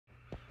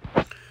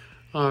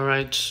All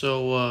right,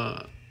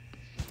 so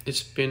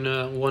it's been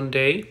one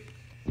day,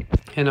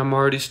 and I'm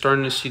already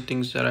starting to see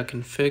things that I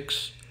can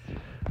fix.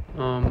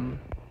 Um,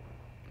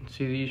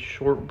 See these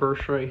short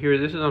bursts right here.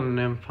 This is on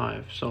an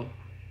M5, so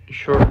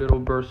short little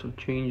bursts of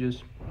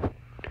changes.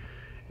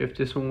 If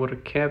this one would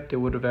have kept, it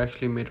would have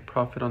actually made a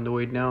profit on the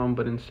way down,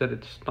 but instead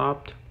it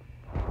stopped.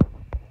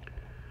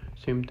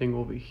 Same thing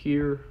over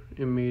here.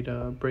 It made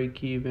a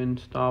break even,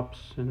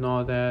 stops, and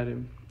all that,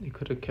 and it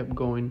could have kept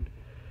going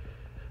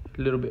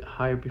a little bit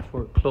higher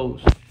before it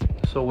closed.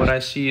 So what I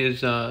see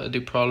is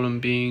the problem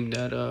being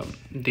that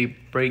the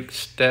break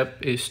step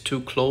is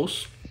too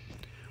close,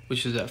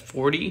 which is at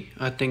 40.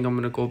 I think I'm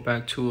gonna go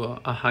back to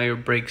a higher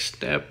break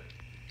step,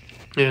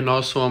 and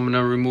also I'm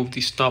gonna remove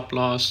the stop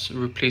loss,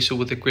 replace it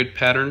with a grid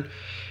pattern,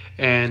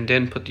 and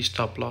then put the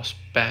stop loss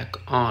back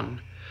on,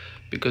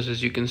 because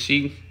as you can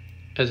see,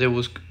 as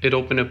it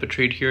opened up a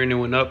trade here and it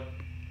went up,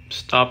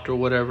 stopped or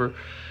whatever,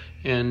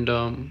 and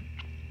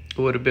it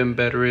would have been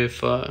better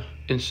if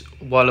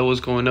while it was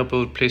going up, it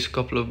would place a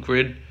couple of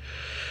grid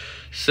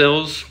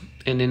sells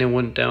and then it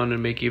went down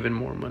and make even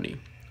more money.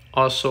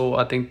 Also,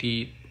 I think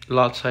the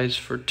lot size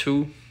for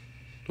 2,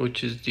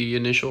 which is the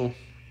initial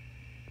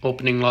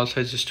opening lot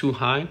size, is too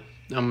high.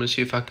 I'm gonna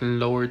see if I can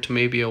lower it to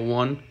maybe a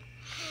 1,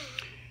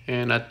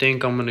 and I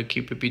think I'm gonna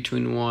keep it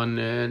between 1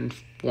 and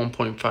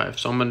 1.5.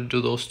 So I'm gonna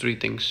do those 3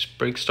 things: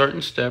 break, start,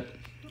 and step,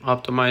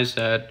 optimize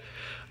that.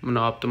 I'm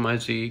gonna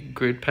optimize the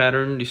grid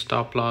pattern, the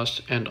stop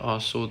loss, and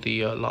also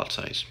the lot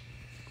size.